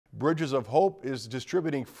Bridges of Hope is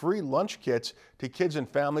distributing free lunch kits to kids and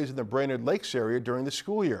families in the Brainerd Lakes area during the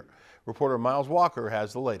school year. Reporter Miles Walker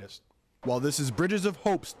has the latest. While this is Bridges of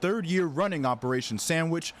Hope's third year running Operation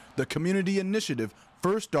Sandwich, the community initiative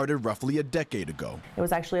first started roughly a decade ago. It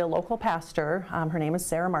was actually a local pastor. Her name is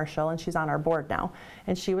Sarah Marshall, and she's on our board now.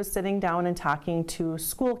 And she was sitting down and talking to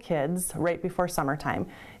school kids right before summertime.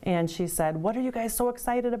 And she said, "What are you guys so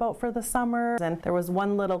excited about for the summer?" And there was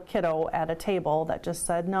one little kiddo at a table that just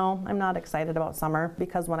said, "No, I'm not excited about summer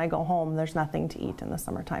because when I go home, there's nothing to eat in the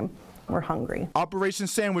summertime. We're hungry." Operation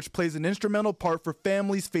Sandwich plays an instrumental part for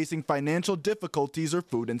families facing financial difficulties or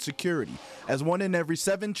food insecurity, as 1 in every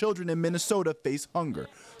 7 children in Minnesota face hunger,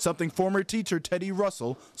 something former teacher Teddy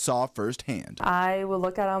Russell saw firsthand. I would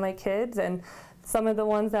look at all my kids, and some of the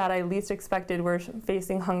ones that I least expected were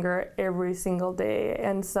facing hunger every single day.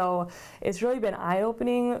 And so it's really been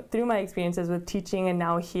eye-opening through my experiences with teaching and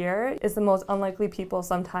now here. It's the most unlikely people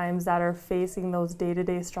sometimes that are facing those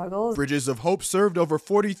day-to-day struggles. Bridges of Hope served over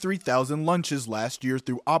 43,000 lunches last year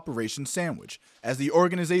through Operation Sandwich, as the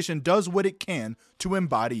organization does what it can to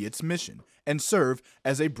embody its mission and serve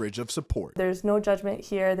as a bridge of support. There's no judgment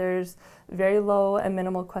here. There's very low and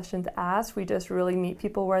minimal questions asked. We just really meet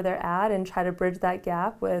people where they're at and try to bridge that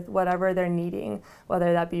gap with whatever they're needing,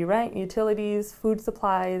 whether that be rent, utilities, food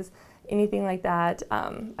supplies, anything like that.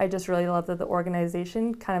 I just really love that the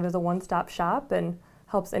organization kind of is a one-stop shop and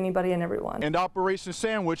helps anybody and everyone. And Operation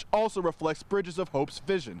Sandwich also reflects Bridges of Hope's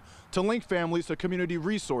vision to link families to community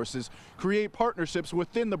resources, create partnerships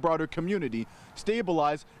within the broader community,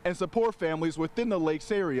 stabilize and support families within the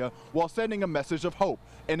Lakes area while sending a message of hope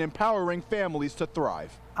and empowering families to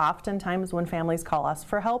thrive. Oftentimes when families call us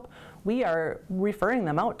for help, we are referring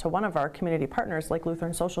them out to one of our community partners like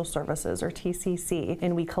Lutheran Social Services or TCC,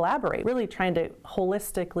 and we collaborate, really trying to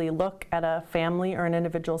holistically look at a family or an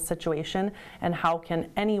individual situation and how can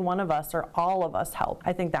any one of us or all of us help.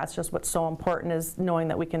 I think that's just what's so important, is knowing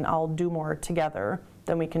that we can all do more together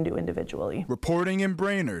than we can do individually. Reporting in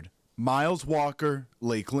Brainerd, Miles Walker,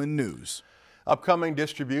 Lakeland News. Upcoming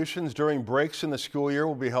distributions during breaks in the school year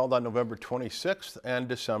will be held on November 26th and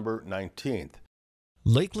December 19th.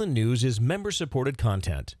 Lakeland News is member-supported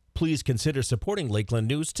content. Please consider supporting Lakeland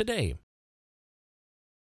News today.